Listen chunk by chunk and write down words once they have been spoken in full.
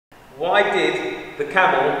Why did the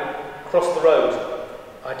camel cross the road?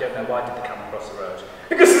 I don't know, why did the camel cross the road?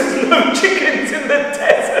 Because there's no chickens in the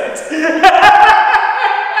desert!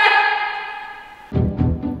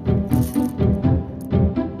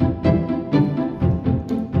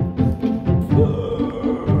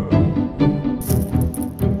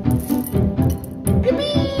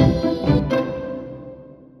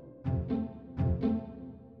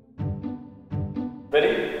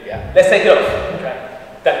 Ready? Yeah. Let's take it off. Okay.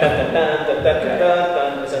 Dun, dun, dun, dun, dun, dun, dun,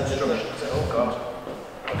 dun. There's instructions. Oh god.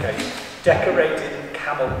 Okay. Decorated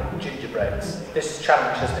camel gingerbreads. This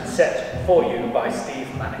challenge has been set for you by Steve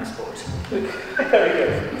Manningsport. Very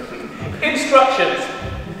good. Instructions.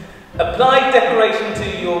 Apply decoration to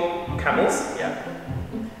your camels. Yeah.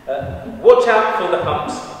 Watch out for the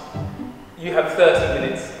humps. You have 30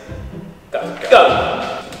 minutes. Go.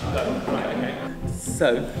 Okay.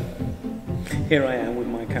 So, here I am with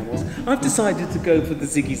my camels. I've decided to go for the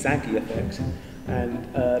ziggy-zaggy effect, and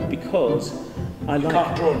because I like... You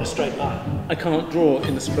can't draw in a straight line. I can't draw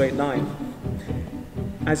in a straight line.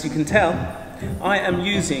 As you can tell, I am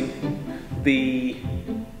using the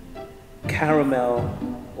caramel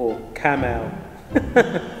or camel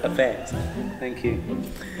effect. Thank you.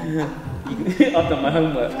 I've done my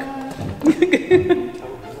homework.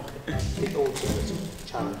 The ultimate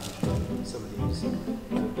challenge for somebody who's a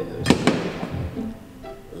bit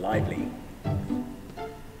Lively.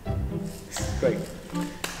 This is great.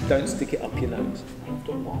 Don't stick it up your nose. I've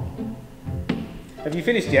done one. Have you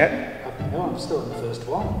finished yet? No, I'm still in the first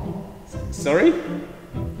one. Sorry?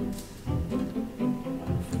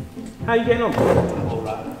 How are you getting on?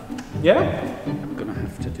 Alright. Yeah? I'm gonna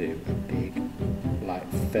have to do a big, like,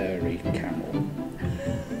 furry camel.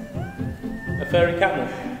 A furry camel?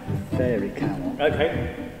 Fairy camel.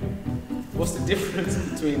 Okay. What's the difference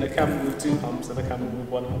between a camel with 2 humps and a camel with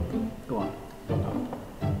 1 hump? Go on. 1 hump.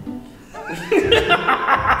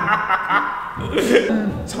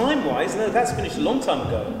 Time-wise, no, that's finished a long time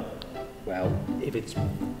ago. Well, if it's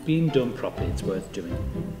been done properly, it's worth doing.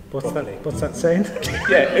 What's that saying?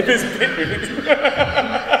 Yeah, it is bit.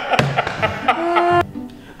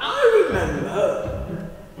 I remember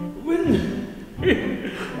when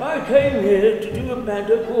I came here to do a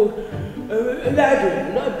panto called Aladdin,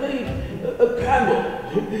 and I played a camel,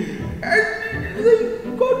 and they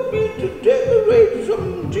got me to decorate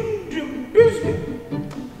some ginger biscuit.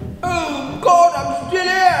 Oh God, I'm still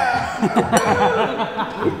here!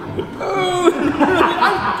 Oh,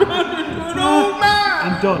 I'm turned into an old man!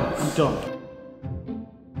 I'm done.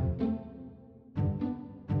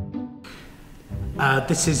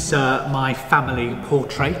 This is my family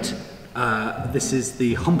portrait. This is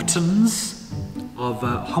the Humptons of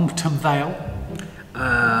Humpton Vale.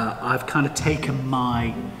 I've kind of taken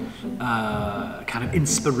my kind of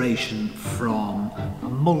inspiration from a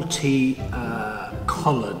multi-coloured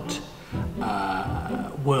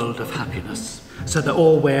world of happiness. So they're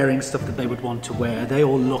all wearing stuff that they would want to wear. They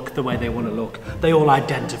all look the way they want to look. They all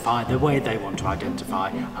identify the way they want to identify,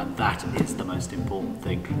 and that is the most important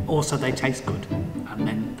thing. Also, they taste good, and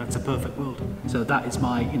then that's a perfect world. So that is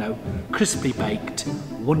my, you know, crisply baked,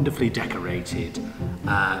 wonderfully decorated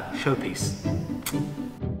showpiece.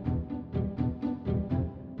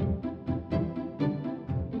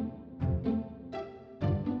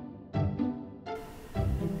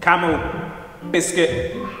 Camel,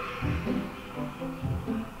 biscuit,